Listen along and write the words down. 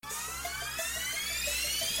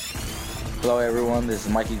Hello everyone, this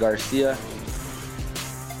is Mikey Garcia.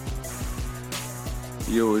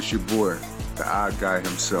 Yo, it's your boy, the odd guy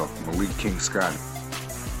himself, Malik King Scott.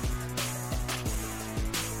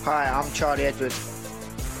 Hi, I'm Charlie Edwards.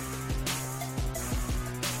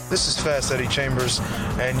 This is Fast Eddie Chambers,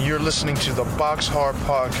 and you're listening to the Box Hard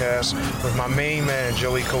Podcast with my main man,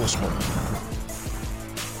 Joey Coastman.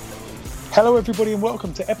 Hello, everybody, and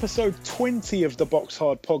welcome to episode 20 of the Box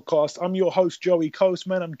Hard Podcast. I'm your host, Joey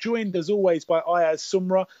Coastman. I'm joined, as always, by Ayaz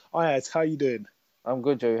Sumra. Ayaz, how you doing? I'm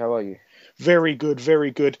good, Joey. How are you? Very good,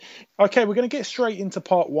 very good. Okay, we're going to get straight into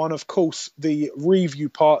part one. Of course, the review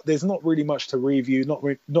part. There's not really much to review,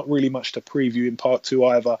 not really much to preview in part two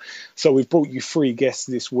either. So we've brought you three guests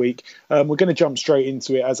this week. We're going to jump straight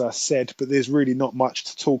into it, as I said, but there's really not much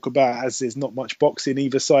to talk about as there's not much boxing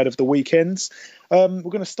either side of the weekends. We're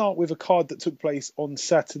going to start with a card that took place on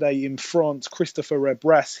Saturday in France. Christopher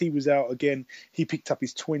Rebras, he was out again. He picked up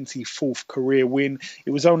his 24th career win.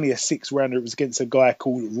 It was only a 6-rounder. It was against a guy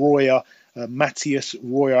called Roya. Matthias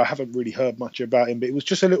Roya. I haven't really heard much about him, but it was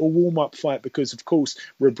just a little warm-up fight because, of course,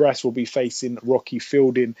 Rebras will be facing Rocky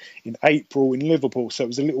Fielding in April in Liverpool. So it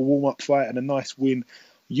was a little warm-up fight and a nice win.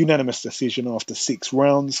 Unanimous decision after 6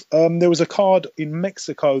 rounds. There was a card in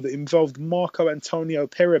Mexico that involved Marco Antonio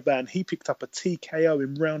Periban. He picked up a TKO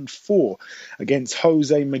in round 4 against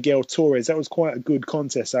Jose Miguel Torres. That was quite a good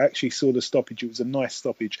contest. I actually saw the stoppage. It was a nice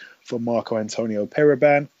stoppage for Marco Antonio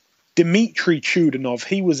Periban. Dmitry Chudanov,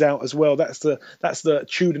 he was out as well. That's the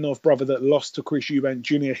Chudanov brother that lost to Chris Eubank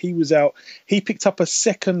Jr. He was out. He picked up a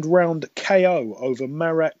second round KO over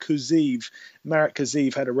Marat Kuziv. Marat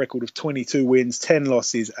Kuziv had a record of 22 wins, 10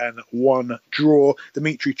 losses and 1 draw.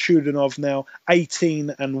 Dmitry Chudanov now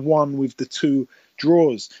 18-1 with the 2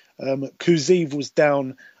 draws. Kuziv was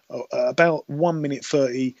down about 1 minute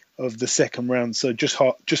 30 of the second round, so just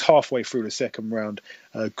halfway through the second round.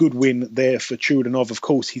 Good win there for Chudanov. Of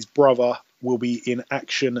course, his brother will be in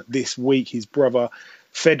action this week. His brother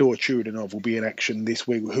Fedor Chudanov will be in action this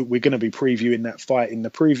week. We're going to be previewing that fight in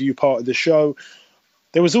the preview part of the show.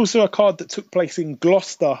 There was also a card that took place in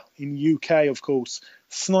Gloucester in UK, of course.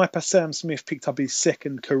 Sniper Sam Smith picked up his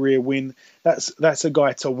second career win. That's a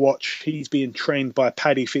guy to watch. He's being trained by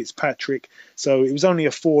Paddy Fitzpatrick. So it was only a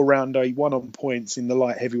 4-rounder. He won on points in the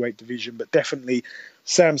light heavyweight division, but definitely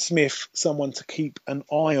Sam Smith, someone to keep an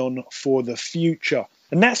eye on for the future.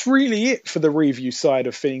 And that's really it for the review side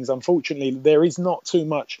of things. Unfortunately, there is not too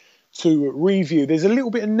much to review. There's a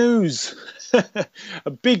little bit of news, a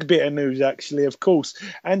big bit of news actually. Of course,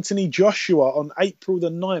 Anthony Joshua on April the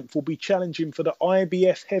 9th will be challenging for the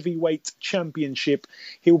IBF Heavyweight Championship.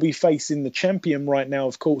 He'll be facing the champion right now,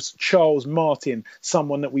 of course, Charles Martin,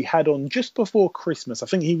 someone that we had on just before Christmas. I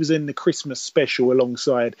think he was in the Christmas special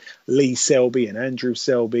alongside Lee Selby and Andrew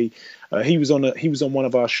Selby. He was on one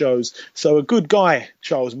of our shows. So a good guy,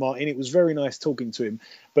 Charles Martin. It was very nice talking to him.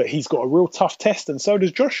 But he's got a real tough test, and so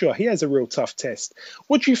does Joshua. He has a real tough test.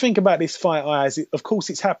 What do you think about this fight, Ayaz? Of course,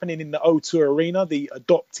 it's happening in the O2 Arena, the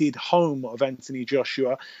adopted home of Anthony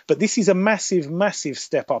Joshua. But this is a massive, massive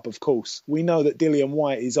step up, of course. We know that Dillian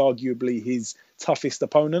Whyte is arguably his toughest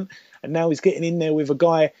opponent, and now he's getting in there with a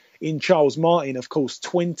guy in Charles Martin, of course,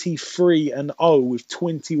 23-0 with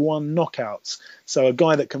 21 knockouts. So a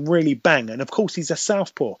guy that can really bang. And of course, he's a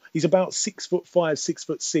southpaw. He's about 6'5",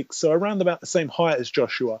 6'6", so around about the same height as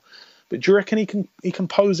Joshua. But do you reckon he can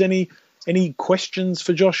pose any questions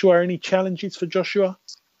for Joshua, or any challenges for Joshua?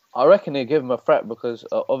 I reckon they give him a threat because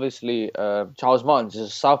obviously Charles Martin's is a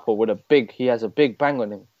southpaw he has a big bang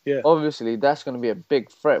on him. Yeah. Obviously, that's going to be a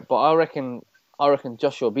big threat. But I reckon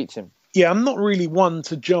Joshua beats him. Yeah, I'm not really one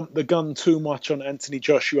to jump the gun too much on Anthony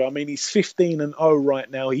Joshua. I mean, he's 15-0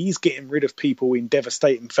 right now. He's getting rid of people in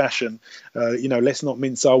devastating fashion. Let's not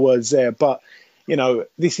mince our words there. But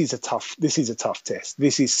this is a tough test.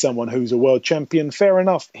 This is someone who's a world champion. Fair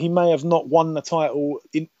enough. He may have not won the title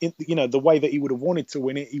in the way that he would have wanted to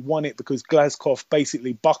win it. He won it because Glazkov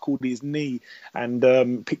basically buckled his knee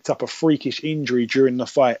and picked up a freakish injury during the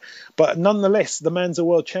fight. But nonetheless, the man's a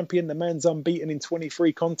world champion. The man's unbeaten in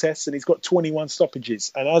 23 contests and he's got 21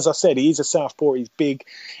 stoppages. And as I said, he is a southpaw. He's big.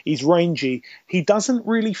 He's rangy. He doesn't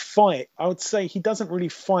really fight. I would say he doesn't really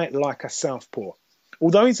fight like a southpaw.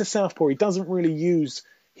 Although he's a southpaw, he doesn't really use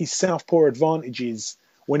his southpaw advantages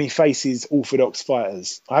when he faces orthodox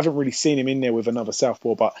fighters. I haven't really seen him in there with another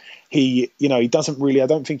southpaw, but he doesn't really. I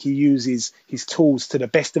don't think he uses his tools to the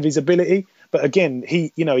best of his ability. But again,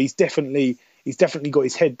 he's definitely got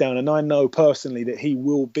his head down, and I know personally that he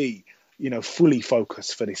will be, fully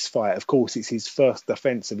focused for this fight. Of course, it's his first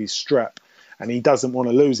defense of his strap, and he doesn't want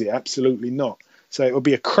to lose it. Absolutely not. So it will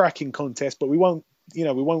be a cracking contest, but we won't we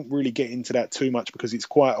won't really get into that too much because it's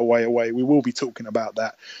quite a way away. We will be talking about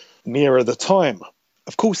that nearer the time.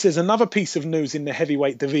 Of course, there's another piece of news in the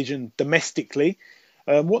heavyweight division domestically.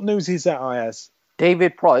 What news is that, Ayaz?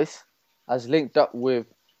 David Price has linked up with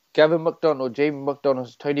Gavin McDonald, Jamie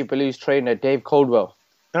McDonald's, Tony Bellew's trainer, Dave Coldwell.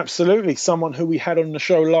 Absolutely, someone who we had on the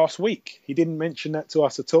show last week. He didn't mention that to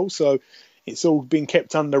us at all, so it's all been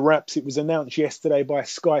kept under wraps. It was announced yesterday by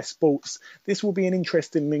Sky Sports. This will be an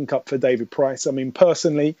interesting link-up for David Price. I mean,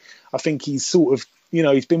 personally, I think he's sort of,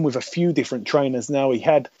 he's been with a few different trainers now. He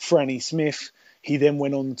had Franny Smith. He then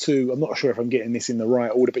went on to, I'm not sure if I'm getting this in the right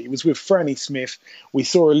order, but he was with Franny Smith. We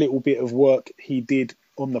saw a little bit of work he did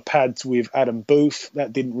on the pads with Adam Booth.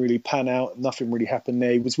 That didn't really pan out. Nothing really happened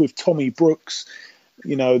there. He was with Tommy Brooks.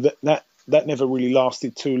 That never really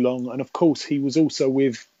lasted too long. And of course, he was also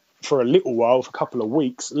with, for a little while, for a couple of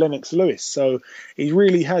weeks, Lennox Lewis. So he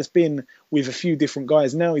really has been with a few different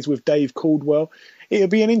guys. Now he's with Dave Caldwell. It'll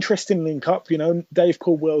be an interesting link up. Dave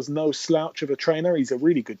Caldwell's no slouch of a trainer. He's a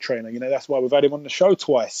really good trainer. That's why we've had him on the show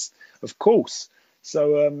twice, of course.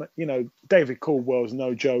 So, David Caldwell's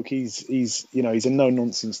no joke. He's a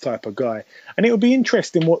no-nonsense type of guy. And it'll be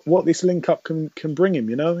interesting what this link-up can bring him,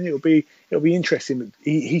 It'll be interesting.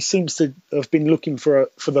 He seems to have been looking for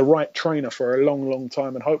the right trainer for a long, long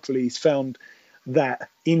time, and hopefully he's found that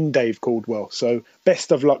in Dave Caldwell. So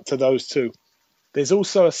best of luck to those two. There's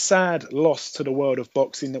also a sad loss to the world of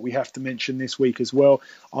boxing that we have to mention this week as well.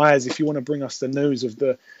 Ayaz, if you want to bring us the news of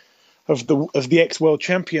the ex-world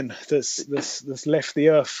champion that's left the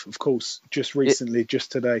earth, of course, just recently,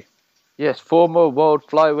 just today. Yes, former world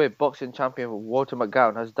flyweight boxing champion Walter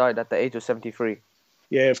McGowan has died at the age of 73.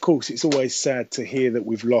 Yeah, of course, it's always sad to hear that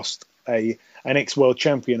we've lost an ex-world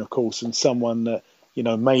champion, of course, and someone that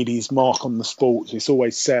made his mark on the sport. It's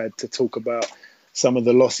always sad to talk about some of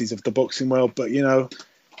the losses of the boxing world, but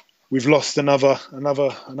we've lost another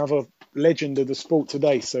legend of the sport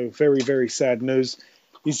today. So very, very sad news.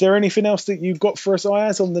 Is there anything else that you've got for us,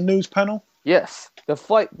 Ayaz, on the news panel? Yes, the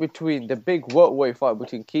big welterweight fight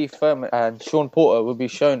between Keith Thurman and Sean Porter will be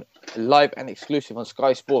shown live and exclusive on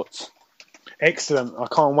Sky Sports. Excellent. I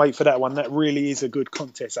can't wait for that one. That really is a good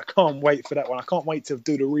contest. I can't wait for that one. I can't wait to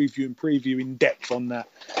do the review and preview in depth on that.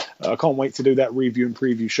 I can't wait to do that review and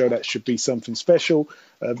preview show. That should be something special.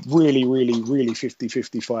 Really, really, really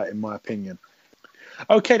 50-50 fight in my opinion.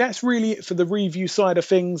 Okay, that's really it for the review side of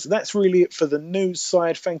things. That's really it for the news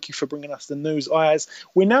side. Thank you for bringing us the news, Ayaz.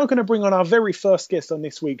 We're now going to bring on our very first guest on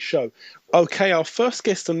this week's show. Okay, our first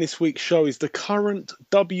guest on this week's show is the current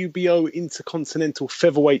WBO Intercontinental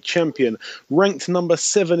Featherweight Champion, ranked number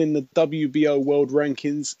 7 in the WBO World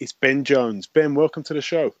Rankings. It's Ben Jones. Ben, welcome to the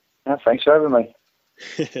show. Thanks for having me.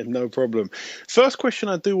 No problem. First question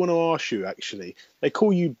I do want to ask you, actually. They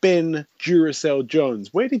call you Ben Duracell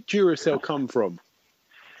Jones. Where did Duracell come from?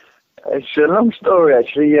 It's a long story,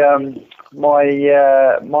 actually.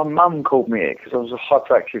 My mum called me it because I was a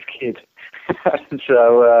hyperactive kid.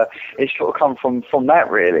 So it's sort of come from that,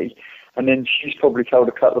 really. And then she's probably told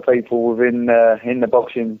a couple of people within in the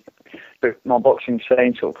boxing, my boxing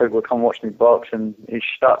scene, sort of people would come watch me box, and it's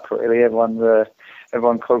stuck, really. Everyone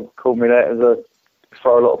called me that as a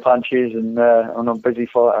throw a lot of punches, and I'm a busy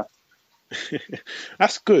fighter.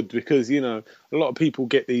 That's good because, a lot of people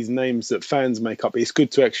get these names that fans make up. It's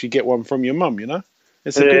good to actually get one from your mum,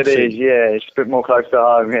 It's a good thing. It's a bit more close to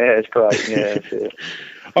home. Yeah, it's great. Yeah, that's it.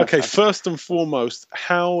 Okay, first and foremost,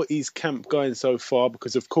 how is camp going so far?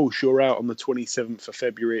 Because, of course, you're out on the 27th of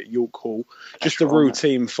February at York Hall. Just a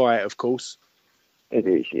routine fight, of course. It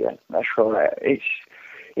is, yeah. That's right.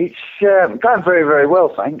 It's going very, very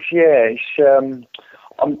well, thanks. Yeah,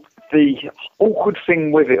 the awkward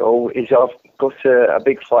thing with it all is I've got a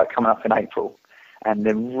big fight coming up in April, and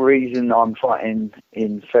the reason I'm fighting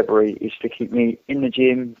in February is to keep me in the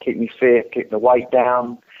gym, keep me fit, keep the weight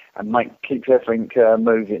down, and keep everything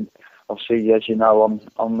moving. Obviously, as you know,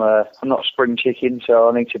 I'm not a spring chicken, so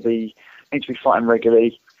I need to be fighting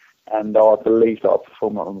regularly, and I believe that I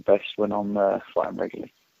perform at my best when I'm fighting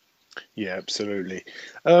regularly. Yeah, absolutely.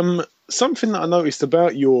 Something that I noticed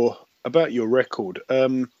about your record.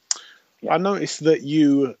 I noticed that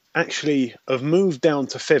you actually have moved down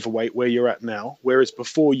to featherweight where you're at now, whereas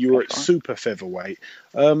before you were at super featherweight.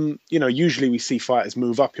 Usually we see fighters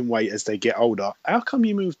move up in weight as they get older. How come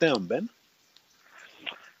you moved down, Ben?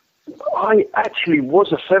 I actually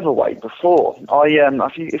was a featherweight before.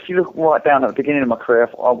 If you look right down at the beginning of my career,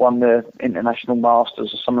 I won the International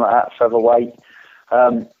Masters or something like that, featherweight.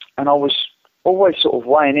 And I was always sort of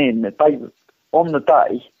weighing in on the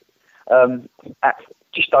day.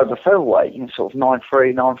 just over featherweight, sort of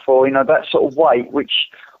 9'3", 9'4", that sort of weight, which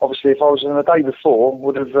obviously if I was on the day before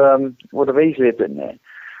would have easily been there.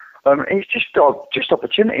 It's just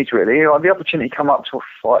opportunities really. The opportunity come up to a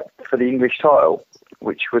fight for the English title,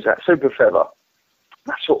 which was at Super Feather.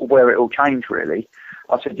 That's sort of where it all changed really.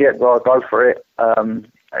 I said, yeah, well, I'll go for it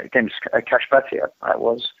against Cash Bhatia, that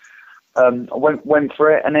was. I went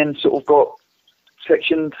for it and then sort of got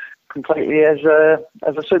sectioned completely as a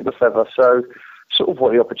Super Feather. So sort of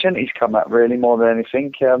what the opportunities come at really more than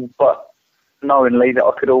anything. But knowingly that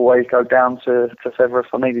I could always go down to Feather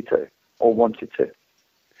if I needed to or wanted to.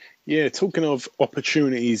 Yeah, talking of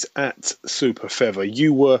opportunities at Super Feather,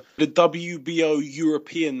 you were the WBO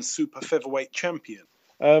European Super Featherweight champion.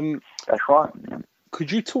 That's right. Yeah.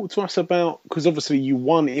 Could you talk to us about, because obviously you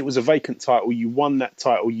won, it was a vacant title, you won that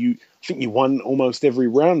title, I think you won almost every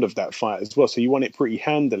round of that fight as well, so you won it pretty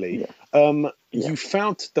handily. Yeah. You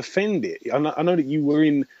failed to defend it. I know that you were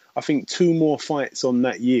in, I think, 2 more fights on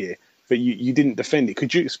that year, but you didn't defend it.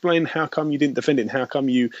 Could you explain how come you didn't defend it and how come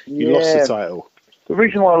you lost the title? The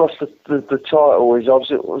reason why I lost the title is I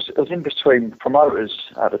was in between promoters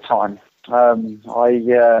at the time. I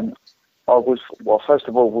was, well, first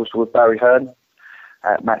of all, was with Barry Hearn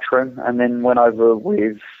at Matchroom, and then went over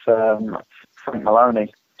with Frank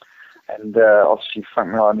Maloney. And obviously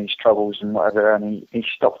Frank Maloney's troubles and whatever, and he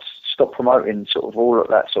stopped promoting sort of all at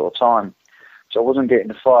that sort of time. So I wasn't getting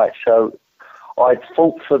the fight. So I'd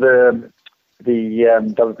fought for the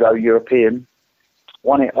WBO European,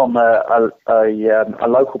 won it on a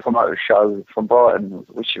local promoter show from Brighton,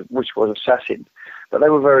 which was Assassin. But they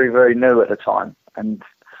were very, very new at the time, and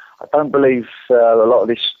I don't believe a lot of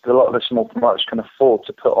the small promoters can afford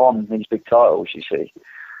to put on these big titles, you see.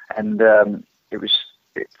 And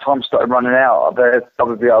time started running out. The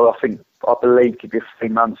WBO, I believe, give you 3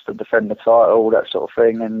 months to defend the title, that sort of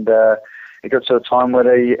thing. And it got to a time where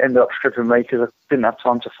they ended up stripping me because I didn't have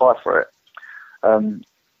time to fight for it. I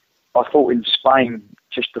fought in Spain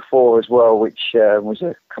just before as well, which was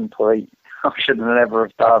a complete, I should have never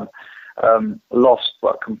have done. Lost,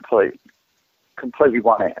 but completely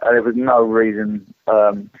won it. There was no reason.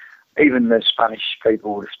 Even the Spanish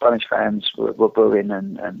people, the Spanish fans were booing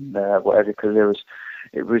and whatever, because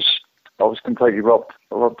I was completely robbed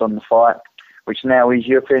on the fight, which now he's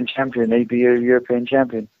European champion, EBU European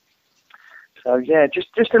champion. So yeah,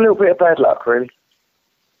 just a little bit of bad luck, really.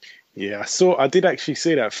 Yeah, I did actually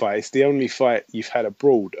see that fight. It's the only fight you've had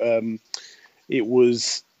abroad. It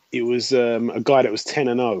was a guy that was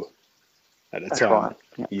 10-0 at the That's time.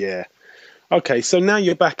 Right. Yeah. Okay, so now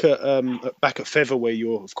you're back at Feather, where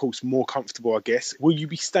you're of course more comfortable, I guess. Will you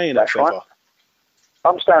be staying at Feather? Right.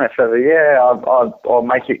 I'm staying at Feather. Yeah, I'll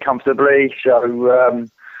make it comfortably. So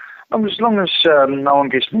as long as no one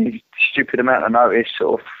gives me a stupid amount of notice,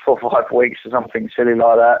 sort of 4 or 5 weeks or something silly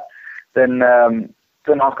like that, then I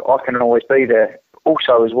can always be there.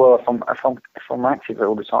 Also, as well, if I'm active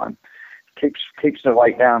all the time, keeps the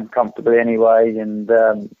weight down comfortably anyway, and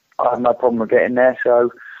I have no problem with getting there.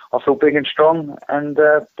 So I feel big and strong, and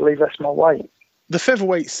believe that's my weight. The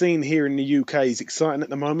featherweight scene here in the UK is exciting at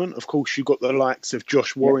the moment. Of course, you've got the likes of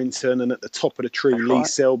Josh Warrington, and at the top of the tree, That's Lee right.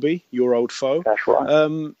 Selby, your old foe. That's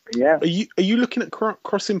right. Yeah. Are you looking at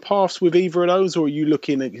crossing paths with either of those, or are you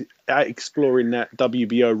looking at exploring that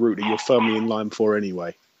WBO route that you're firmly in line for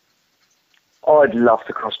anyway? I'd love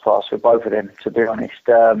to cross paths with both of them, to be honest.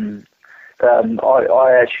 I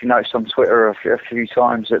actually noticed on Twitter a few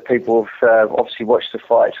times that people have obviously watched the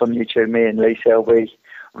fights on YouTube. Me and Lee Selby,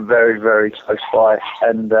 very, very close by,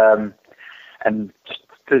 and there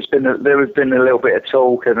has been a little bit of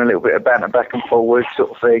talk and a little bit of banter back and forward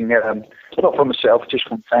sort of thing. Not from myself, just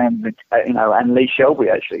from fans, and Lee Selby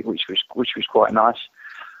actually, which was quite nice.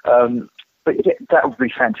 But yeah, that would be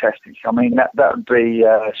fantastic. I mean, that would be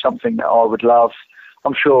something that I would love.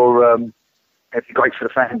 I'm sure it'd be great for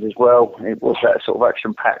the fans as well. It was that sort of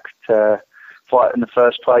action-packed fight in the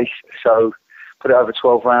first place. So put it over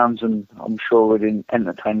 12 rounds, and I'm sure it would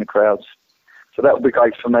entertain the crowds. So that would be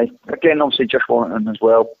great for me. Again, obviously, Josh Warrington as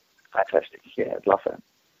well. Fantastic. Yeah, I'd love that.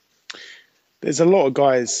 There's a lot of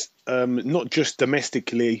guys, not just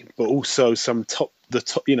domestically, but also some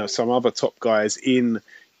other top guys in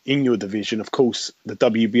your division. Of course, the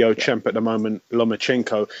WBO champ at the moment,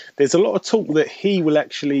 Lomachenko. There's a lot of talk that he will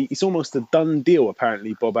actually, it's almost a done deal,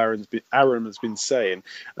 apparently, Bob Arum has been saying.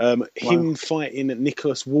 Him fighting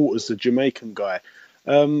Nicholas Waters, the Jamaican guy.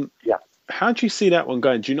 Yeah. How do you see that one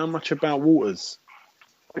going? Do you know much about Waters?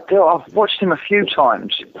 I've watched him a few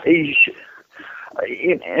times.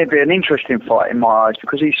 It'd be an interesting fight in my eyes,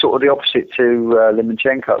 because he's sort of the opposite to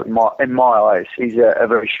Lomachenko in my eyes. He's a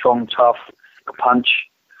very strong, tough punch.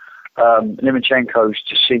 Lomachenko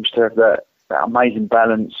just seems to have that amazing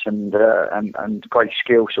balance and great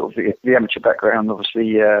skill. Sort of the amateur background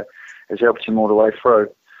obviously has helped him all the way through.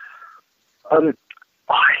 I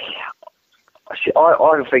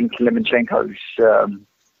think Lomachenko's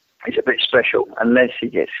is a bit special unless he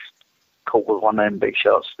gets caught with one of them big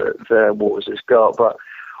shots that Waters has got. But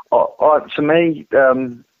to me,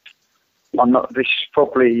 I'm not. This is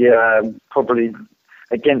probably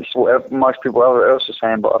against what most people else are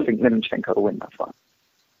saying, but I think Lomachenko will win that fight.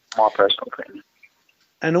 My personal opinion.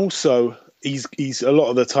 And also, he's a lot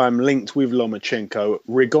of the time linked with Lomachenko.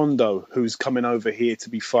 Rigondeaux, who's coming over here to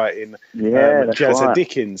be fighting Jazza right.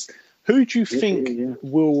 Dickens. Who do you think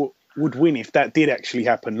would win if that did actually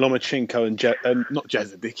happen? Lomachenko and not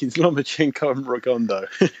Jazza Dickens, Lomachenko and Rigondeaux.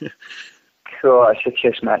 Cool, it's a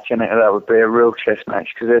chess match, isn't it? That would be a real chess match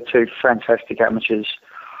because they're two fantastic amateurs.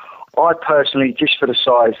 I personally, just for the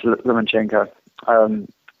size, Lomachenko,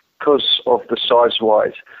 because of the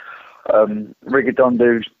size-wise,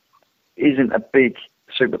 Rigondeaux isn't a big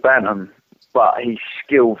super bantam, but his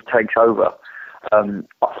skill takes over.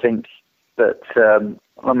 I think that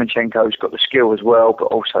Lomachenko's got the skill as well, but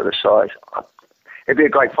also the size. It'd be a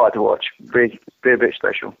great fight to watch. Be a bit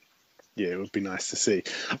special. Yeah, it would be nice to see.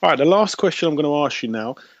 All right, the last question I'm going to ask you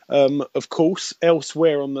now. Of course,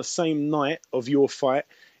 elsewhere on the same night of your fight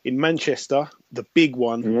in Manchester, the big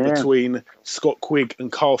one between Scott Quigg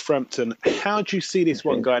and Carl Frampton. How do you see this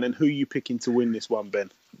one going, and who are you picking to win this one,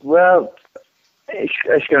 Ben? Well,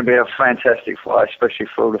 it's going to be a fantastic fight, especially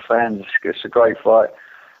for all the fans. It's a great fight.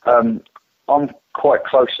 I'm quite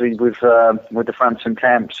closely with the Frampton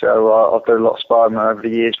camp, so I've done a lot of sparring over the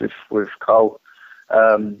years with Carl.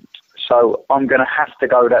 So I'm going to have to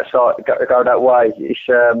go that side, go that way. It's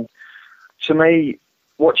to me,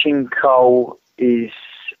 watching Carl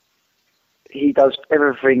he does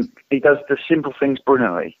everything. He does the simple things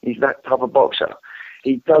brilliantly. He's that type of boxer.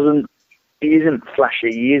 He isn't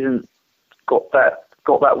flashy. He isn't got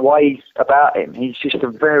that way about him. He's just a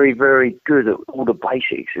very, very good at all the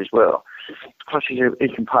basics as well. Plus, he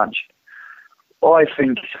can punch. I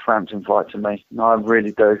think it's a Frampton fight to me. I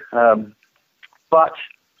really do. But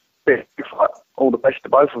all the best to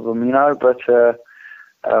both of them, you know. But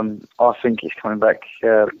I think it's coming back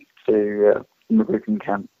to McGuigan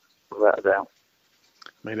camp without a doubt.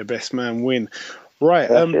 May the best man win. Right,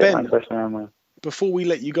 Ben. Best man win. Before we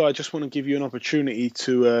let you go, I just want to give you an opportunity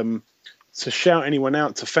to shout anyone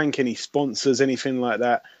out, to thank any sponsors, anything like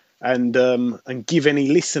that, and give any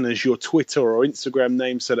listeners your Twitter or Instagram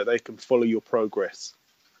name so that they can follow your progress.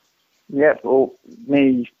 Yeah, well,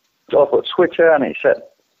 I've got Twitter and it's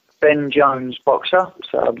at Ben Jones Boxer,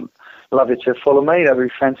 so I'd love you to follow me. That'd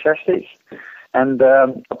be fantastic. And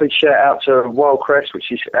a big shout out to Wildcrest, which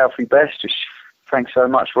is Alfie Best. Just thanks so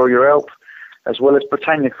much for all your help, as well as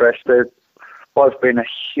Britannia Crest. They've both been a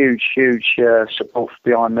huge support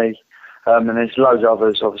behind me. And there's loads of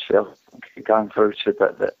others, obviously, I'm going through to,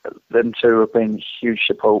 but them two have been huge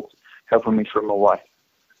support, helping me through my way.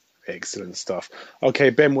 Excellent stuff.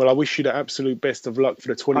 Okay, Ben, well, I wish you the absolute best of luck for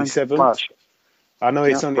the 27th. Thank you so much. I know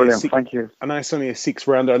it's Thank you. I know it's only a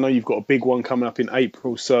 6-rounder. I know you've got a big one coming up in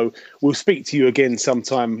April, so we'll speak to you again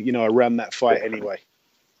sometime, around that fight anyway.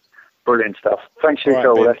 Brilliant stuff. Thanks for your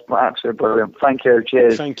call. That's absolutely brilliant. Thank you.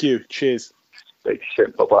 Cheers. Thank you. Cheers. Speak to you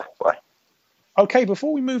soon. Bye-bye. Bye. Okay,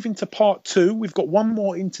 before we move into part 2, we've got one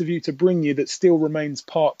more interview to bring you that still remains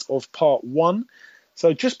part of part 1.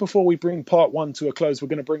 So just before we bring part 1 to a close, we're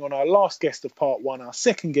going to bring on our last guest of part 1, our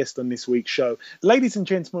second guest on this week's show. Ladies and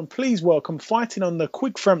gentlemen, please welcome, fighting on the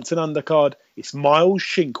Quigg Frampton undercard, it's Miles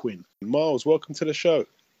Shinkwin. Miles, welcome to the show.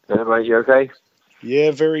 Yeah, mate, you okay?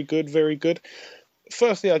 Yeah, very good, very good.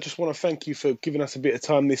 Firstly, I just want to thank you for giving us a bit of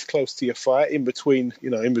time this close to your fight, in between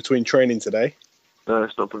training today. No,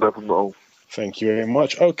 it's not a problem at all. Thank you very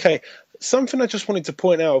much. Okay, something I just wanted to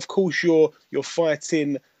point out, of course, you're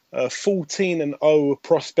fighting 14-0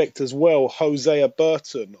 prospect as well, Hosea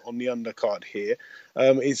Burton, on the undercard here.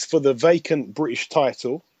 It's for the vacant British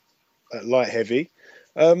title at light heavy.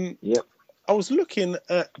 Yep. I was looking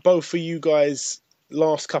at both of you guys'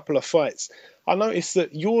 last couple of fights. I noticed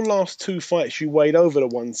that your last 2 fights you weighed over the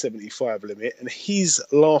 175 limit, and his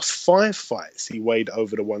last 5 fights he weighed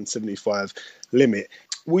over the 175 limit.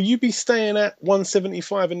 Will you be staying at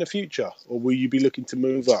 175 in the future, or will you be looking to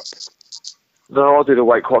move up? No, I do the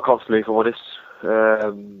weight quite constantly, if I'm honest.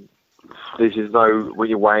 This is when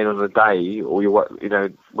you're weighing on a day, or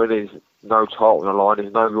when there's no title on the line,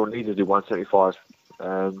 there's no real need to do 175.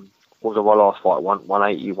 What was on my last fight?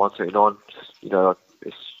 180, 179.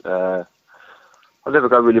 I'll never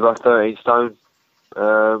go really above 13 stone.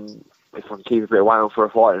 if I can keep a bit of weight on for a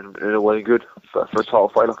fight, and all well and good. For a title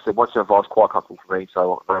fight, like I said, 175 is quite comfortable for me,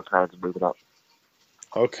 so no plans of moving up.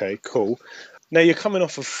 Okay, cool. Now, you're coming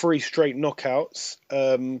off of 3 straight knockouts.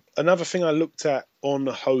 Another thing I looked at on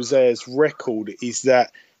Jose's record is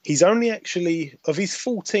that he's only actually, of his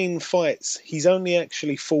 14 fights, he's only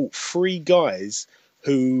actually fought 3 guys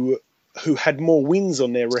who had more wins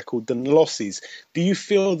on their record than losses. Do you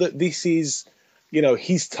feel that this is,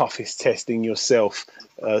 his toughest test in yourself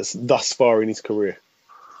thus far in his career?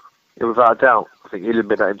 Yeah, without a doubt. I think he'll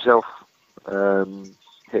admit that himself.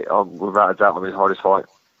 Without a doubt, I'm his hardest fight.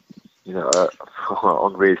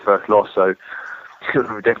 On his first loss, so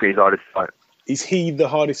definitely his hardest fight. Is he the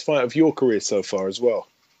hardest fight of your career so far as well?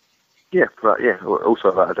 Yeah, also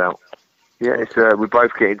without a doubt. Yeah, it's we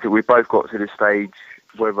both got to this stage.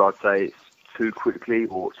 Whether I'd say it's too quickly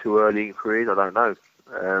or too early in careers, I don't know.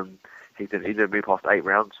 He's never been past 8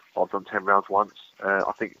 rounds. I've done 10 rounds once.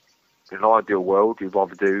 I think in an ideal world, you'd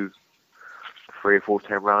rather do 3 or 4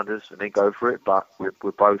 10-rounders and then go for it. But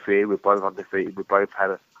we're both here. We're both undefeated. We both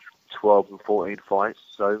had 12 and 14 fights.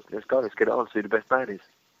 So let's go. Let's get it on. See who the best man is.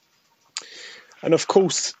 And of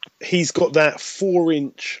course, he's got that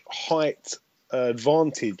 4-inch height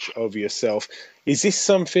advantage over yourself. Is this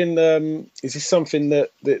something?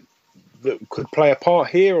 That could play a part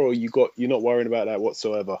here, or you're not worrying about that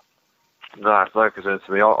whatsoever? No, it's no concern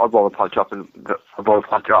to me. I'd rather punch up than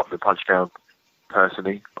punch down.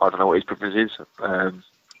 Personally, I don't know what his preference is.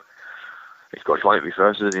 He's got to try it me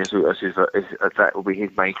first, isn't he? That will be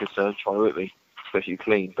his main concern. Try it me, especially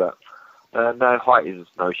clean. But no, height is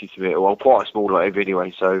no issue to me at all. I'm quite a small like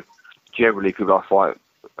anyway, so generally people I fight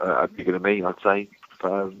are bigger than me, I'd say.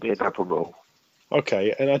 But no problem at all.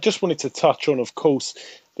 Okay, and I just wanted to touch on, of course,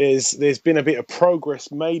 there's been a bit of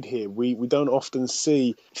progress made here. We don't often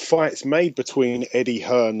see fights made between Eddie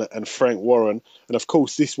Hearn and Frank Warren, and of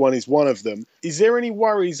course this one is one of them. Is there any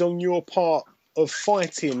worries on your part of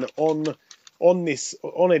fighting on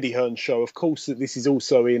Eddie Hearn's show? Of course, that this is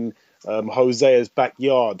also in Jose's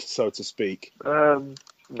backyard, so to speak. No,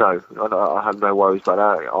 I have no worries about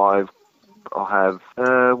that. I have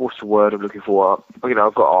what's the word I'm looking for?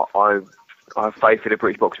 I have faith in the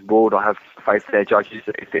British Boxing Board. I have faith in their judges.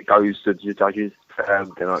 If it goes to the judges,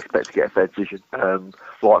 then I expect to get a fair decision.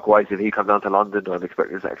 Likewise, if he comes down to London, I'd expect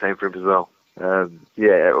the exact same for him as well. Like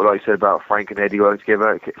you said about Frank and Eddie working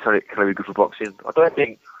together, it can only be good for boxing. I don't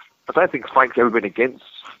think Frank's ever been against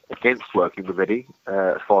working with Eddie,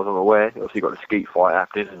 as far as I'm aware. Obviously, you've got the Skeet fight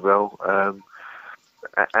happening as well,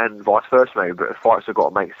 and vice versa, maybe. But fights have got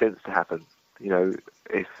to make sense to happen.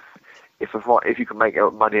 If you can make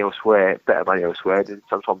money elsewhere, better money elsewhere, then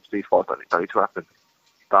sometimes these fights don't need to happen.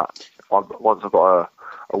 But once I got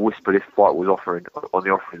a whisper this fight was on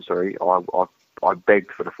the offering, I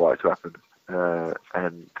begged for the fight to happen.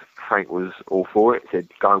 And Frank was all for it, said,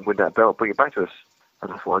 go and win that belt, bring it back to us.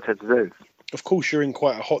 And that's what I tend to do. Of course, you're in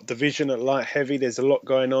quite a hot division at light heavy. There's a lot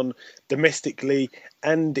going on domestically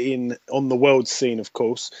and on the world scene, of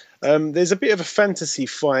course. There's a bit of a fantasy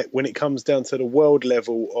fight when it comes down to the world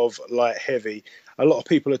level of light heavy. A lot of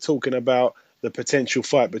people are talking about the potential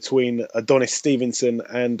fight between Adonis Stevenson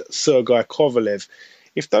and Sergey Kovalev.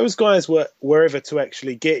 If those guys were ever to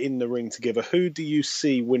actually get in the ring together, who do you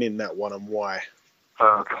see winning that one and why?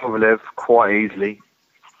 Kovalev, quite easily.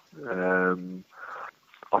 I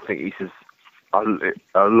think he's just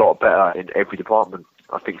a lot better in every department.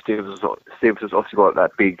 I think Stevenson's obviously got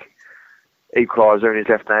that big equaliser in his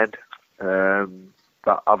left hand.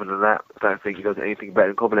 But other than that, I don't think he does anything better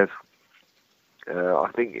than Kovalev. I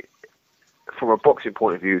think from a boxing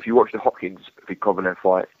point of view, if you watch the Hopkins v Kovalev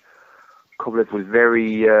fight, Kovalev was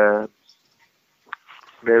very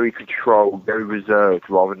controlled, very reserved,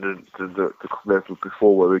 rather than the Kovalev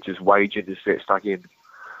before, where he was just waging to get stuck in.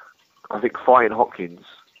 I think fighting Hopkins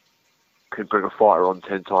could bring a fighter on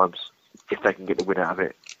 10 times if they can get the win out of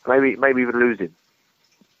it. Maybe even losing.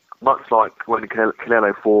 Much like when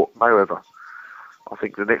Canelo fought Mayweather. I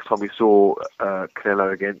think the next time we saw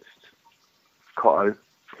Canelo against Cotto,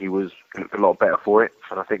 he was a lot better for it,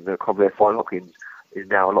 and I think that Kovalev fighting Hopkins is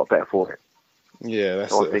now a lot better for it. Yeah, I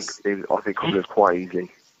think Kovalev quite easily.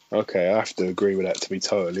 Okay, I have to agree with that, to be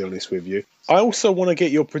totally honest with you. I also want to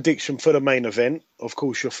get your prediction for the main event. Of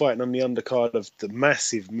course, you're fighting on the undercard of the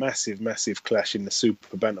massive clash in the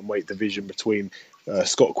super bantamweight division between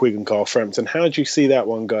Scott Quigg and Carl Frampton. How do you see that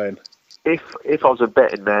one going? If I was a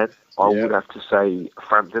betting man, I would have to say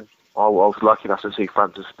Frampton. I was lucky enough to see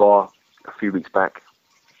Frampton spar a few weeks back.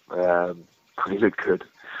 He looked good.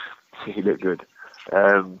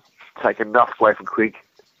 Taking enough away from Quigg.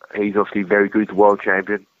 He's obviously very good, the world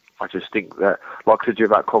champion. I just think that, like I said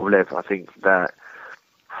about Kovalev, I think that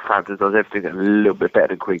Frampton does everything a little bit better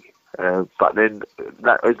than Quigg. But then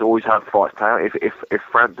that is always how the fights play out. If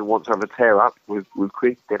Frampton wants to have a tear up with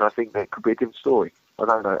Quigg, then I think that could be a different story. I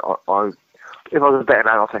don't know. If I was a better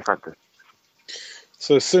man, I'll say Frampton.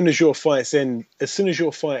 So as soon as your fight ends,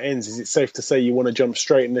 is it safe to say you want to jump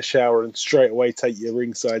straight in the shower and straight away take your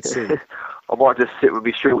ringside seat? I might just sit with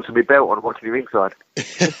my shorts and my belt on and watch the ringside.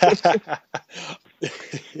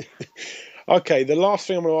 Okay, the last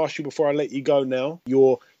thing I'm going to ask you before I let you go now,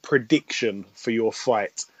 your prediction for your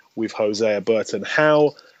fight with Hosea Burton.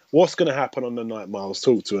 What's going to happen on the night, Miles?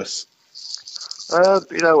 Talk to us.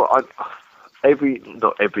 Not every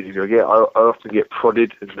video I get, I often get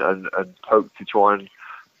prodded and poked to try and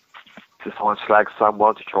slag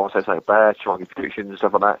someone, to try and say something bad, try and get predictions and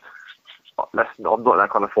stuff like that. I'm not that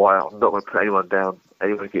kind of fighter. I'm not going to put anyone down.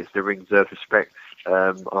 Anyone who gets in the ring deserves respect.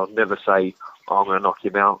 I'll never say, I'm going to knock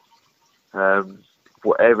him out.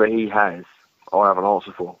 Whatever he has, I'll have an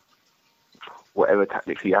answer for. Whatever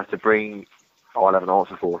tactics he has to bring, I'll have an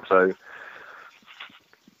answer for. So,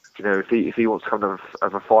 if he wants to come and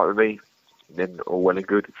have a fight with me, then all well and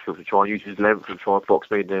good. If he wants to try and use his length and try and box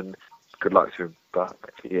me, then good luck to him. But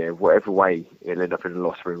yeah, whatever way, he'll end up in the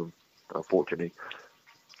loss room, unfortunately.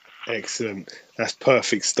 Excellent. That's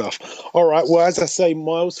perfect stuff. All right. Well, as I say,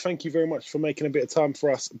 Miles, thank you very much for making a bit of time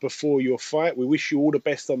for us before your fight. We wish you all the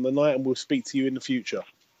best on the night, and we'll speak to you in the future.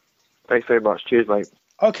 Thanks very much. Cheers, mate.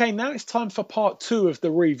 Okay, now it's time for part 2 of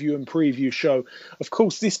the review and preview show. Of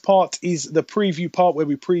course, this part is the preview part where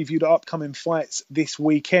we preview the upcoming fights this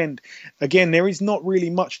weekend. Again, there is not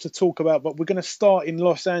really much to talk about, but we're going to start in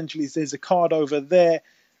Los Angeles. There's a card over there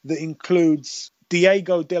that includes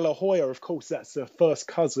Diego De La Hoya. Of course, that's the first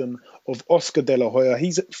cousin of Oscar De La Hoya.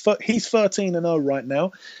 He's 13-0 right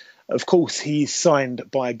now. Of course, he's signed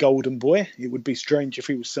by Golden Boy. It would be strange if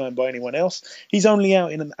he was signed by anyone else. He's only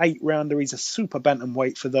out in an 8-rounder. He's a super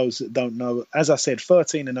bantamweight for those that don't know. As I said,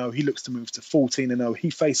 13-0. He looks to move to 14-0. He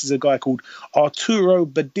faces a guy called Arturo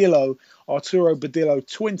Badillo. Arturo Badillo,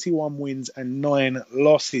 21 wins and 9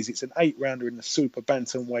 losses. It's an 8-rounder in the super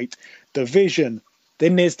bantamweight division.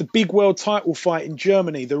 Then there's the big world title fight in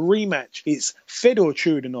Germany, the rematch. It's Fedor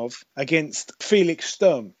Chudinov against Felix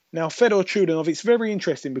Sturm. Now, Fedor Chudinov, it's very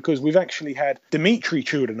interesting because we've actually had Dmitry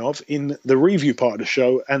Chudinov in the review part of the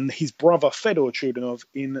show and his brother Fedor Chudinov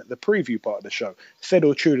in the preview part of the show. Fedor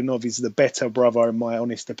Chudinov is the better brother, in my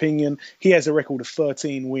honest opinion. He has a record of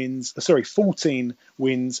 14 wins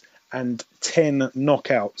and 10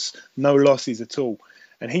 knockouts, no losses at all.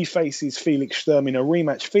 And he faces Felix Sturm in a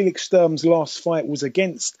rematch. Felix Sturm's last fight was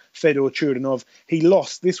against Fedor Chudinov. He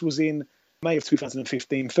lost. This was in May of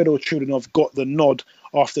 2015. Fedor Chudinov got the nod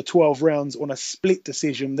after 12 rounds on a split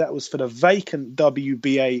decision. That was for the vacant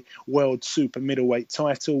WBA World Super Middleweight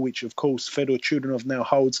title, which, of course, Fedor Chudinov now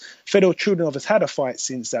holds. Fedor Chudinov has had a fight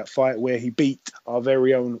since that fight where he beat our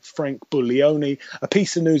very own Frank Buglioni. A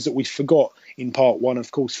piece of news that we forgot in part 1,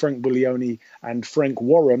 of course, Frank Buglioni and Frank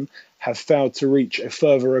Warren have failed to reach a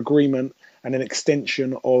further agreement and an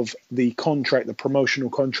extension of the contract, the promotional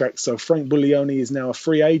contract. So Frank Buglioni is now a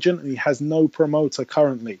free agent and he has no promoter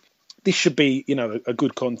currently. This should be, a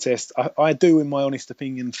good contest. I do, in my honest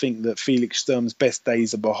opinion, think that Felix Sturm's best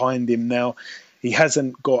days are behind him now. He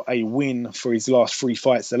hasn't got a win for his last 3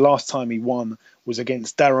 fights. The last time he won was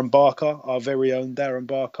against Darren Barker, our very own Darren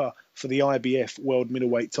Barker, for the IBF World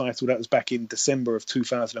Middleweight title. That was back in December of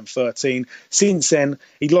 2013. Since then,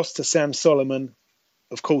 he lost to Sam Solomon.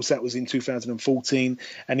 Of course, that was in 2014.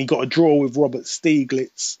 And he got a draw with Robert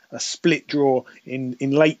Stieglitz, a split draw in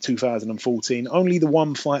late 2014. Only the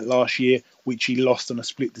one fight last year, which he lost on a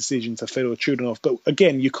split decision to Fedor Chudinov. But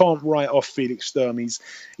again, you can't write off Felix Sturm. He's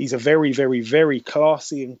a very, very, very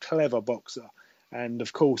classy and clever boxer. And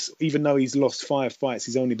of course, even though he's lost 5 fights,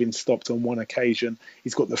 he's only been stopped on 1 occasion.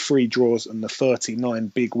 He's got the 3 draws and the 39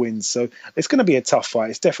 big wins. So it's going to be a tough fight.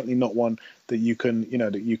 It's definitely not one that you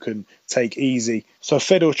can take easy. So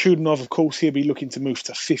Fedor Chudinov, of course, he'll be looking to move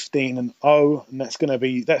to 15-0, and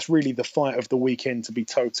that's really the fight of the weekend. To be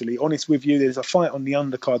totally honest with you, there's a fight on the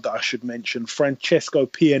undercard that I should mention. Francesco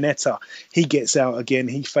Pianetta, he gets out again.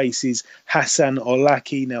 He faces Hassan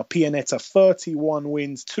Olaki. Now Pianetta, 31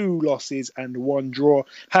 wins, 2 losses, and 1 draw.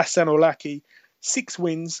 Hassan Olaki, 6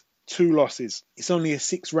 wins, 2 losses. It's only a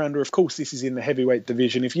 6-rounder. Of course, this is in the heavyweight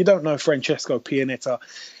division. If you don't know Francesco Pianetta,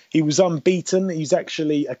 he was unbeaten. He's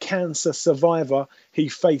actually a cancer survivor. He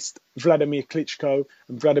faced Vladimir Klitschko,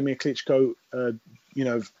 and Vladimir Klitschko,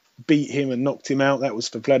 beat him and knocked him out. That was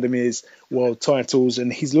for Vladimir's world titles.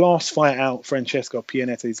 And his last fight out, Francesco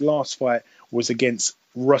Pianetta, his last fight was against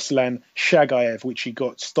Ruslan Shagayev, which he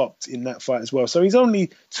got stopped in that fight as well. So his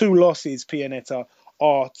only 2 losses, Pianetta,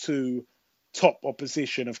 are to top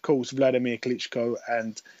opposition, of course, Vladimir Klitschko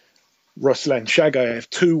and Ruslan Shagayev,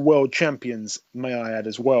 2 world champions, may I add,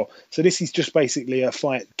 as well. So this is just basically a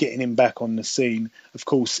fight getting him back on the scene. Of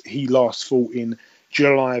course, he last fought in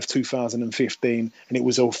July of 2015, and it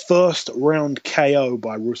was a first round KO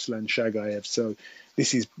by Ruslan Shagayev. So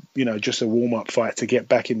this is, just a warm-up fight to get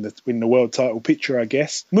back in the world title picture, I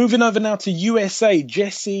guess. Moving over now to USA,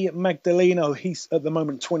 Jesse Magdaleno. He's at the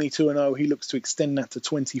moment 22-0. He looks to extend that to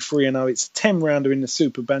 23-0. It's a 10-rounder in the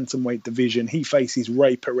super bantamweight division. He faces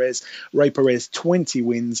Ray Perez. Ray Perez, 20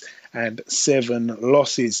 wins and 7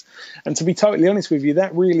 losses. And to be totally honest with you,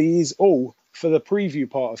 that really is all for the preview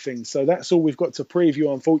part of things. So that's all we've got to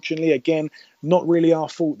preview, unfortunately. Again, not really our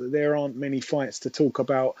fault that there aren't many fights to talk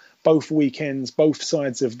about. Both weekends, both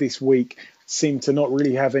sides of this week seem to not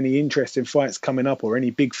really have any interesting fights coming up or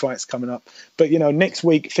any big fights coming up. But, next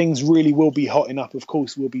week, things really will be hotting up. Of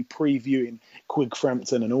course, we'll be previewing Quigg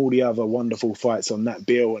Frampton and all the other wonderful fights on that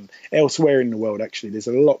bill and elsewhere in the world, actually. There's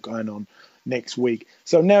a lot going on next week.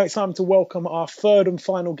 So now it's time to welcome our third and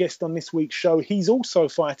final guest on this week's show. He's also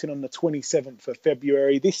fighting on the 27th of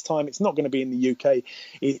February. This time it's not going to be in the UK,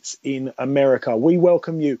 it's in America. We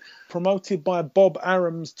welcome you, promoted by Bob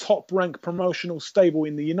Arum's Top Rank promotional stable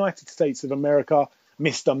in the United States of America,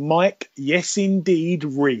 Mr. Mike, yes indeed,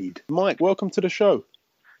 Reed. Mike, welcome to the show.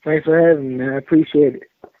 Thanks for having me, man. I appreciate it.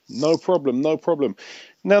 No problem.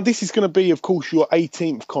 Now this is going to be, of course, your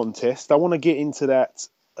 18th contest. I want to get into that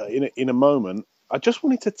in a moment. I just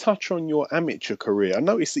wanted to touch on your amateur career. I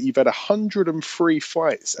noticed that you've had 103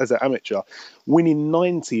 fights as an amateur, winning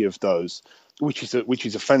 90 of those, which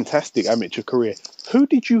is a fantastic amateur career. Who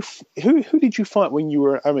did you fight when you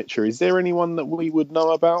were an amateur? Is there anyone that we would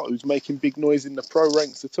know about who's making big noise in the pro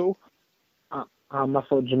ranks at all? I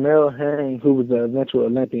fought Jamel Herring, who was an eventual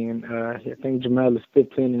Olympian. I think Jamel is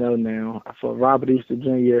 15-0 now. I fought Robert Easter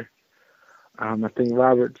Jr. I think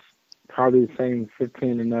Robert's probably the same,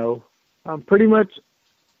 15-0. Pretty much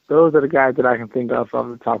those are the guys that I can think of off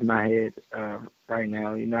the top of my head right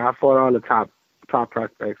now. I fought all the top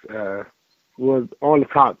prospects, all the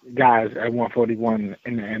top guys at 141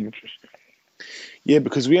 in the amateurs. Yeah,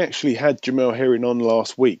 because we actually had Jamel Herring on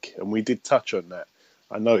last week, and we did touch on that.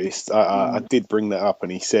 I noticed. I did bring that up,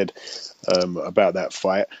 and he said about that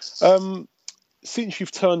fight. Since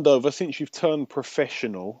you've turned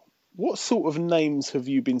professional, what sort of names have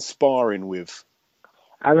you been sparring with?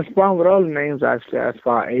 I've been sparring with all the names, actually. I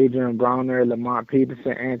sparred Adrian Browner, Lamont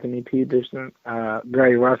Peterson, Anthony Peterson,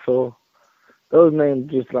 Gary Russell. Those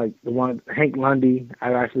names, just like the one, Hank Lundy.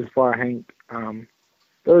 I've actually sparred Hank.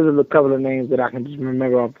 Those are a couple of names that I can just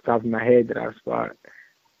remember off the top of my head that I've sparred.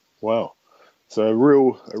 Wow. So a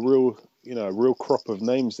real crop of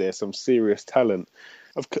names there, some serious talent.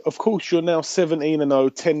 Of course, you're now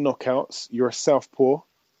 17-0, 10 knockouts. You're a southpaw.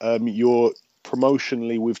 You're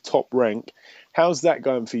promotionally with Top Rank. How's that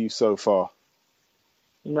going for you so far?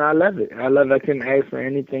 I love it. I couldn't ask for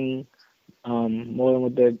anything more than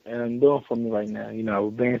what they're doing for me right now.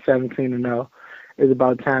 Being 17-0, it's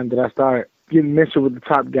about time that I start getting mentioned with the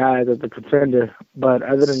top guys as the contender. But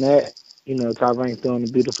other than that, Top Rank's doing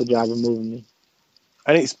a beautiful job of moving me.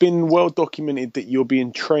 And it's been well documented that you're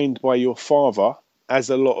being trained by your father, as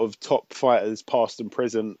a lot of top fighters, past and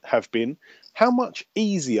present, have been. How much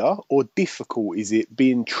easier or difficult is it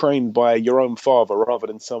being trained by your own father rather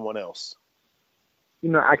than someone else?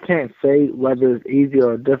 I can't say whether it's easy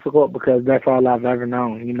or difficult because that's all I've ever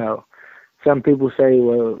known. Some people say,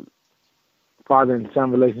 well, father and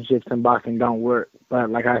son relationships in boxing don't work. But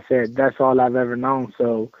like I said, that's all I've ever known.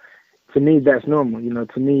 So to me, that's normal.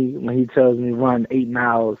 To me, when he tells me run 8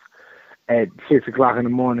 miles at 6 o'clock in the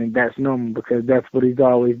morning, that's normal because that's what he's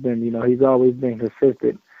always been. He's always been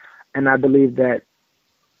consistent. And I believe that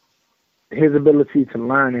his ability to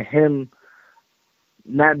learn and him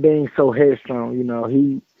not being so headstrong,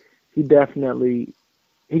 he definitely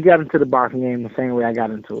got into the boxing game the same way I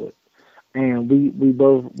got into it. And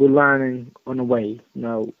we're learning on the way.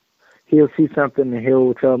 He'll see something and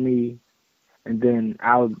he'll tell me, and then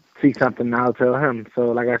I'll see something and I'll tell him.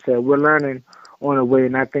 So like I said, we're learning on the way,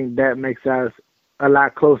 and I think that makes us a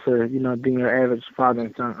lot closer, than your average father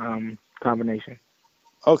and son combination.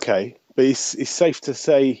 Okay, but it's safe to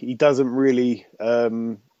say he doesn't really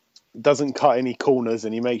doesn't cut any corners,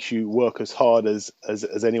 and he makes you work as hard as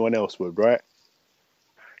anyone else would, right?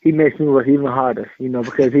 He makes me work even harder,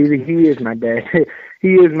 because he is my dad.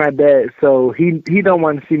 He is my dad, so he don't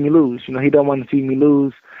want to see me lose. He don't want to see me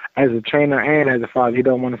lose as a trainer and as a father. He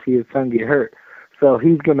don't want to see his son get hurt. So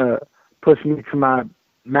he's gonna push me to my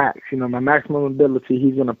max, my maximum ability.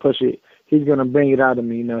 He's gonna push it. He's gonna bring it out of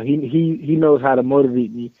me. He knows how to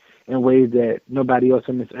motivate me in ways that nobody else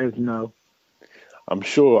on this earth knows. I'm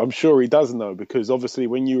sure he does know, because obviously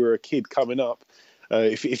when you were a kid coming up,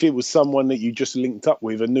 if it was someone that you just linked up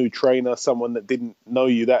with, a new trainer, someone that didn't know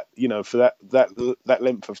you that, for that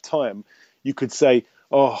length of time, you could say,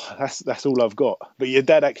 "Oh, that's all I've got." But your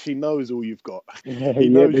dad actually knows all you've got. He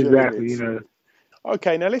knows your exactly. limits.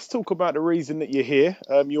 Okay, now let's talk about the reason that you're here.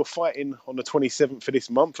 You're fighting on the 27th of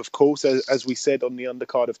this month, of course, as we said, on the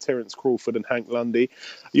undercard of Terence Crawford and Hank Lundy.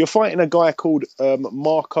 You're fighting a guy called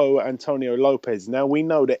Marco Antonio Lopez. Now, we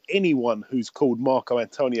know that anyone who's called Marco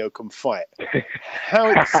Antonio can fight.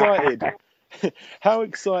 How excited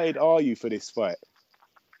are you for this fight?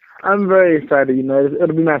 I'm very excited.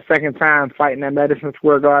 It'll be my second time fighting at Madison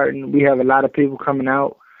Square Garden. We have a lot of people coming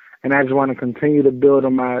out. And I just want to continue to build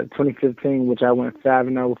on my 2015, which I went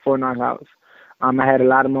 5-0 with 4 knockouts. I had a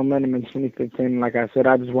lot of momentum in 2015. Like I said,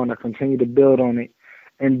 I just want to continue to build on it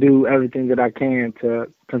and do everything that I can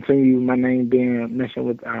to continue my name being mentioned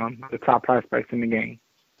with the top prospects in the game.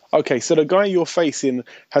 Okay, so the guy you're facing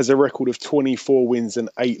has a record of 24 wins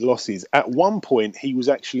and 8 losses. At one point, he was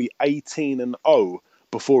actually 18-0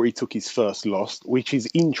 before he took his first loss, which is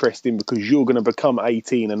interesting because you're going to become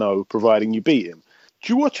 18-0 providing you beat him.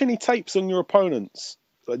 Do you watch any tapes on your opponents?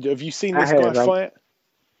 Have you seen this guy fight?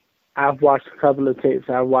 I've watched a couple of tapes.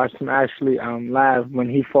 I watched him actually live when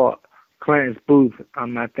he fought Clarence Booth.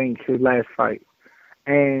 I think his last fight,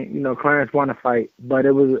 and Clarence won a fight, but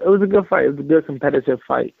it was a good fight. It was a good competitive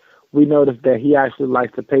fight. We noticed that he actually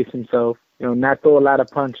likes to pace himself. Not throw a lot of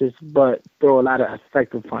punches, but throw a lot of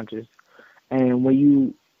effective punches. And when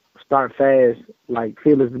you start fast, like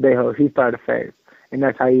Felix Verdejo, he started fast. And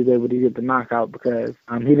that's how he was able to get the knockout, because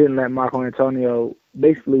he didn't let Marco Antonio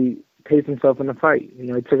basically pace himself in the fight. He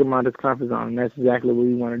took him out of his comfort zone, and that's exactly what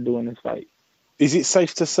we want to do in this fight. Is it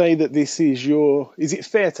safe to say that is it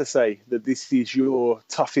fair to say that this is your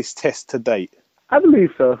toughest test to date? I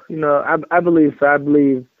believe so. I believe so. I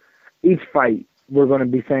believe each fight we're going to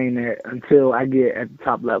be saying that until I get at the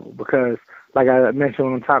top level, because like I mentioned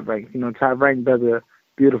on Top Rank, Top Rank does a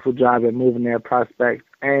beautiful job at moving their prospects,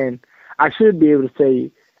 and I should be able to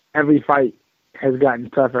say every fight has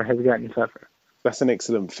gotten tougher. That's an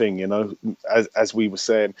excellent thing, as we were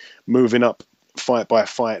saying, moving up fight by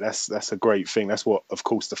fight. That's a great thing. That's what, of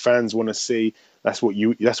course, the fans want to see. That's what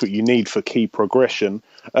you need for key progression.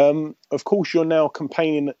 Of course, you're now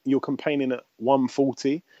campaigning at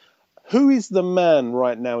 140. Who is the man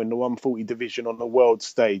right now in the 140 division on the world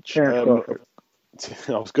stage? I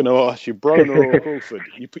was going to ask you, Broner or Crawford.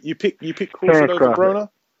 You pick Crawford over Broner?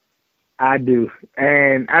 I do,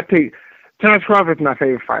 and I pick Terence Crawford's my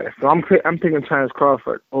favorite fighter, so I'm picking Terence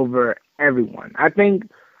Crawford over everyone. I think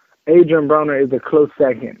Adrian Broner is a close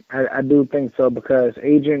second. I do think so, because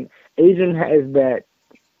Adrian has that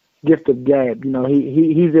gift of gab.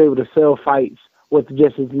 He's able to sell fights with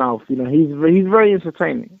just his mouth. He's very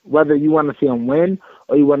entertaining. Whether you want to see him win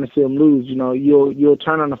or you want to see him lose, you'll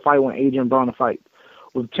turn on the fight when Adrian Broner fights.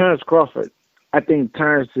 With Terence Crawford, I think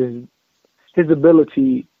Terence is his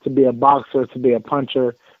ability to be a boxer, to be a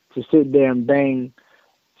puncher, to sit there and bang,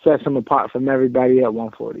 sets him apart from everybody at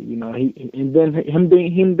 140. And then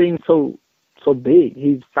him being so big.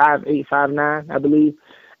 He's 5'8", 5'9", I believe,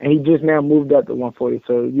 and he just now moved up to 140.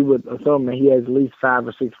 So you would assume that he has at least 5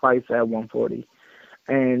 or 6 fights at 140.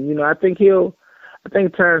 And I think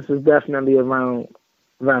Terence is definitely around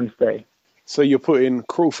to stay. So you're putting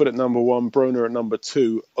Crawford at number 1, Broner at number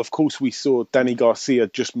 2. Of course, we saw Danny Garcia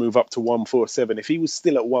just move up to 147. If he was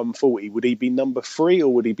still at 140, would he be number 3,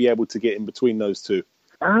 or would he be able to get in between those two?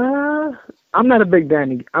 I'm not a big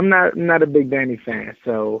Danny. I'm not a big Danny fan.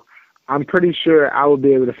 So I'm pretty sure I will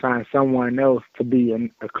be able to find someone else to be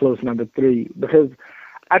a close number 3. Because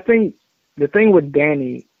I think the thing with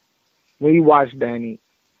Danny, when you watch Danny,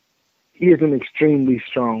 he isn't extremely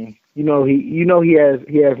strong. He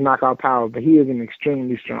has knockout power, but he isn't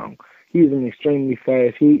extremely strong. He isn't extremely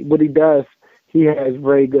fast. What he does, he has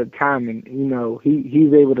very good timing.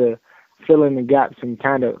 He's able to fill in the gaps and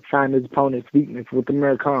kind of find his opponent's weakness with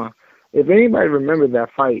Amir Khan. If anybody remembers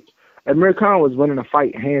that fight, Amir Khan was winning a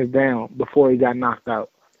fight hands down before he got knocked out.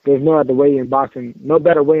 There's no other way in boxing, no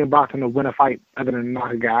better way in boxing to win a fight other than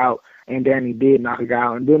knock a guy out. And Danny did knock a guy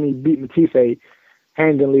out, and then he beat Matisse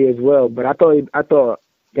handily as well. But I thought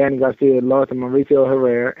Danny Garcia lost to Mauricio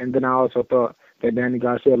Herrera, and then I also thought that Danny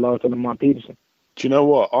Garcia lost to Lamont Peterson. Do you know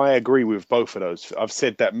what? I agree with both of those. I've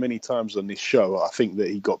said that many times on this show. I think that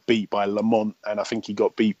he got beat by Lamont, and I think he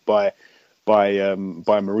got beat by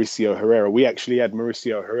Mauricio Herrera. We actually had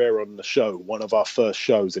Mauricio Herrera on the show, one of our first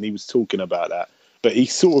shows, and he was talking about that. But he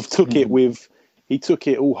sort of took it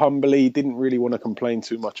all humbly. He didn't really want to complain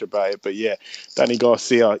too much about it. But yeah, Danny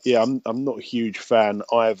Garcia, I'm not a huge fan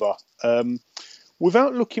either.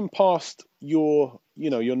 Without looking past your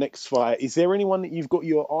next fight, is there anyone that you've got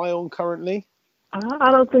your eye on currently?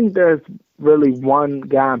 I don't think there's really one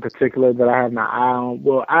guy in particular that I have my eye on.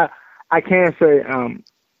 Well, I can say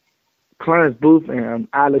Clarence Booth and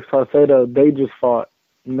Alex Salcedo, they just fought.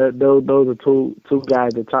 Those are two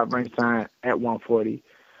guys that Top Rank signed at 140,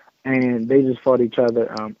 and they just fought each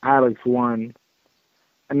other. Alex won,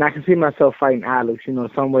 and I can see myself fighting Alex,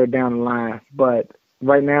 somewhere down the line. But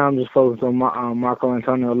right now, I'm just focused on Marco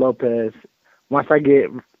Antonio Lopez. Once I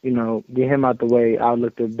get him out the way, I'll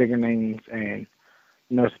look at bigger names and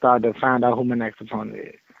start to find out who my next opponent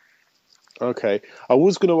is. Okay. I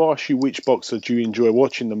was going to ask you which boxer do you enjoy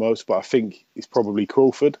watching the most, but I think it's probably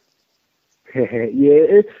Crawford.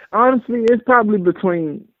 Yeah, honestly, it's probably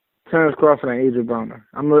between Terence Crawford and Adrian Broner.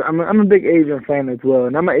 I'm a big Adrian fan as well,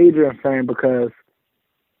 and I'm an Adrian fan because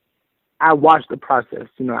I watched the process.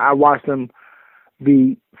 I watched him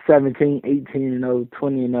be 17, 18-0,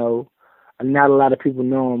 20-0, and not a lot of people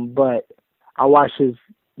know him, but I watched his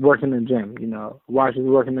work in the gym.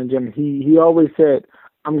 He always said,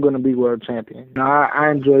 "I'm going to be world champion." I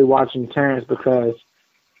enjoy watching Terence because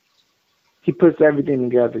he puts everything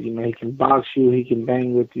together. He can box you, he can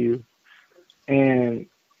bang with you. And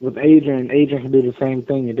with Adrian can do the same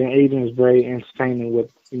thing. And then Adrian is very entertaining with,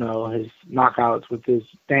 his knockouts, with his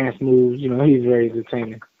dance moves. He's very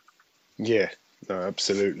entertaining. Yeah, no,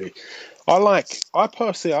 absolutely. I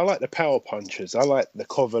personally like the power punchers. I like the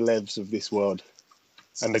Kovalevs of this world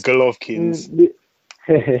and the Golovkins.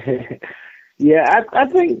 Yeah, I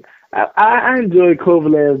think I enjoy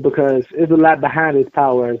Kovalev because there's a lot behind his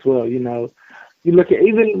power as well. You look at,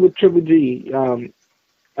 even with Triple G,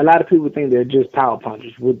 a lot of people think they're just power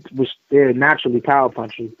punchers, which they're naturally power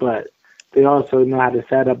punchers, but they also know how to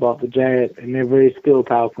set up off the jab, and they're very skilled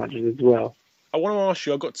power punchers as well. I want to ask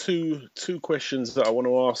you, I've got two questions that I want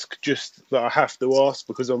to ask, just that I have to ask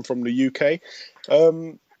because I'm from the UK.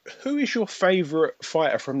 Who is your favourite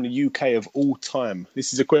fighter from the UK of all time?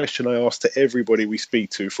 This is a question I ask to everybody we speak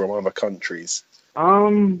to from other countries.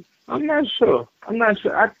 I'm not sure.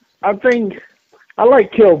 I think I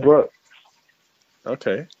like Kell Brook.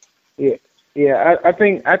 Okay. Yeah. I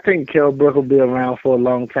think Kell Brook will be around for a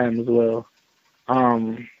long time as well.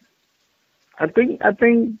 I think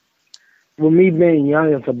with me being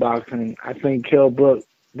young into boxing, I think Kell Brook,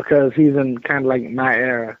 because he's in kind of like my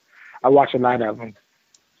era, I watch a lot of him.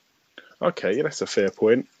 Okay, yeah, that's a fair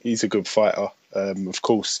point. He's a good fighter. Of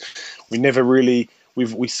course, we're not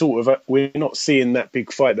seeing that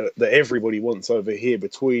big fight that everybody wants over here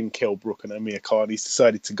between Kell Brook and Amir Khan. He's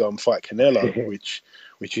decided to go and fight Canelo,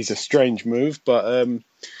 which is a strange move. But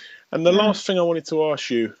and the last thing I wanted to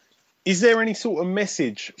ask you, is there any sort of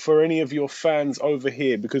message for any of your fans over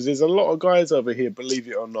here? Because there's a lot of guys over here, believe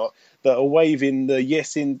it or not, that are waving the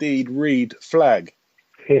 "Yes Indeed Reed" flag.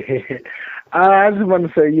 I just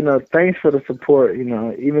want to say, thanks for the support.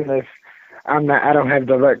 Even if I don't have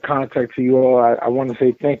direct contact to you all, I want to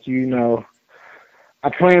say thank you. I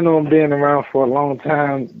plan on being around for a long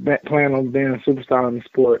time, plan on being a superstar in the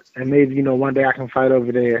sport, and maybe, one day I can fight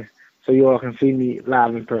over there so you all can see me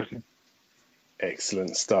live in person.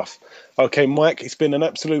 Excellent stuff. Okay, Mike, it's been an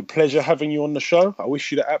absolute pleasure having you on the show. I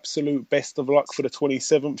wish you the absolute best of luck for the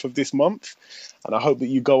 27th of this month, and I hope that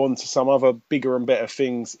you go on to some other bigger and better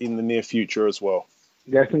things in the near future as well.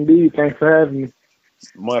 Yes, indeed. Thanks for having me.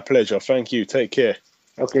 My pleasure. Thank you. Take care.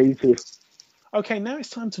 Okay, you too. Okay, now it's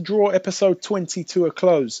time to draw episode 20 to a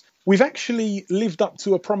close. We've actually lived up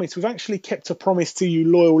to a promise. We've actually kept a promise to you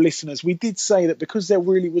loyal listeners. We did say that because there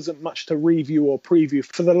really wasn't much to review or preview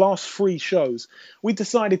for the last 3 shows, we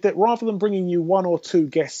decided that rather than bringing you 1 or 2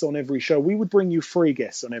 guests on every show, we would bring you 3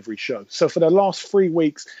 guests on every show. So for the last 3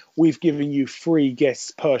 weeks, we've given you 3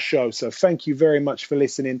 guests per show. So thank you very much for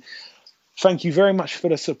listening. Thank you very much for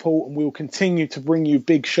the support, and we'll continue to bring you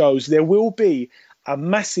big shows. There will be a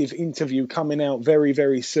massive interview coming out very,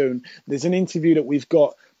 very soon. There's an interview that we've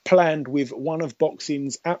got planned with one of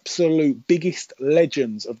boxing's absolute biggest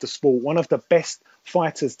legends of the sport, one of the best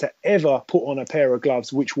fighters to ever put on a pair of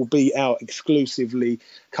gloves, which will be out exclusively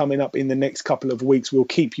coming up in the next couple of weeks. We'll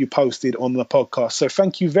keep you posted on the podcast. So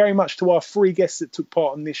thank you very much to our 3 guests that took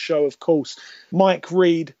part on this show, of course, Mike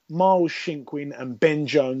Reed, Miles Shinkwin and Ben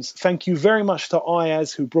Jones. Thank you very much to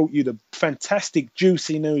Ayaz, who brought you the fantastic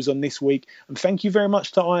juicy news on this week. And thank you very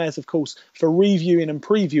much to Ayaz, of course, for reviewing and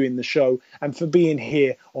previewing the show and for being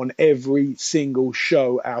here on every single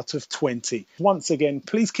show out of 20. Once again,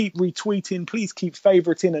 please keep retweeting, please keep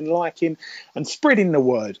favoriting and liking and spreading the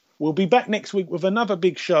word. We'll be back next week with another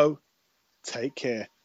big show. Take care.